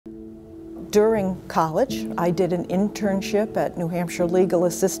During college, I did an internship at New Hampshire Legal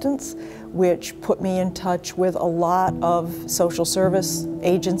Assistance, which put me in touch with a lot of social service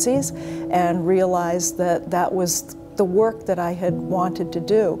agencies and realized that that was the work that I had wanted to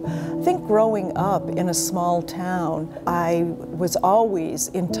do. I think growing up in a small town, I was always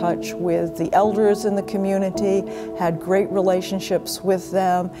in touch with the elders in the community, had great relationships with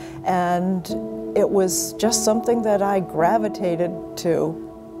them, and it was just something that I gravitated to.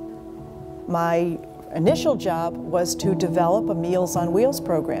 My initial job was to develop a Meals on Wheels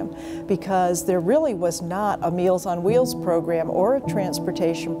program, because there really was not a Meals on Wheels program or a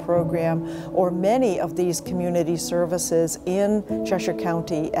transportation program or many of these community services in Cheshire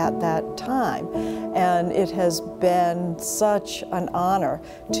County at that time. And it has been such an honor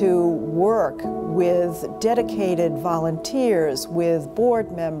to work with dedicated volunteers, with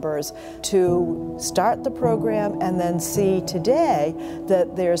board members, to start the program and then see today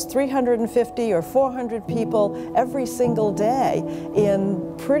that there's 350 or 400 people every single day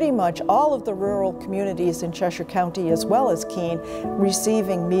in pretty much all of the rural communities in Cheshire County as well as Keene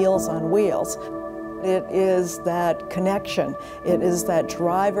receiving Meals on Wheels. It is that connection, it is that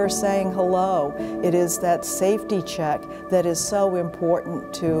driver saying hello, it is that safety check that is so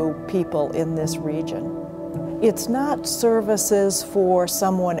important to people in this region. It's not services for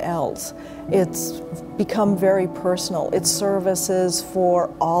someone else. It's become very personal. It's services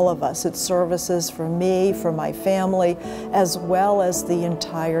for all of us. It's services for me, for my family, as well as the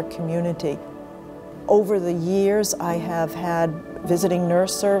entire community. Over the years, I have had visiting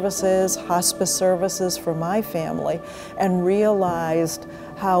nurse services, hospice services for my family, and realized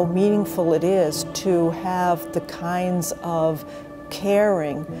how meaningful it is to have the kinds of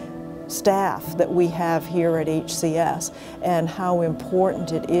caring staff that we have here at HCS, and how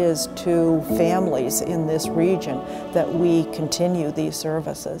important it is to families in this region that we continue these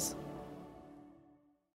services.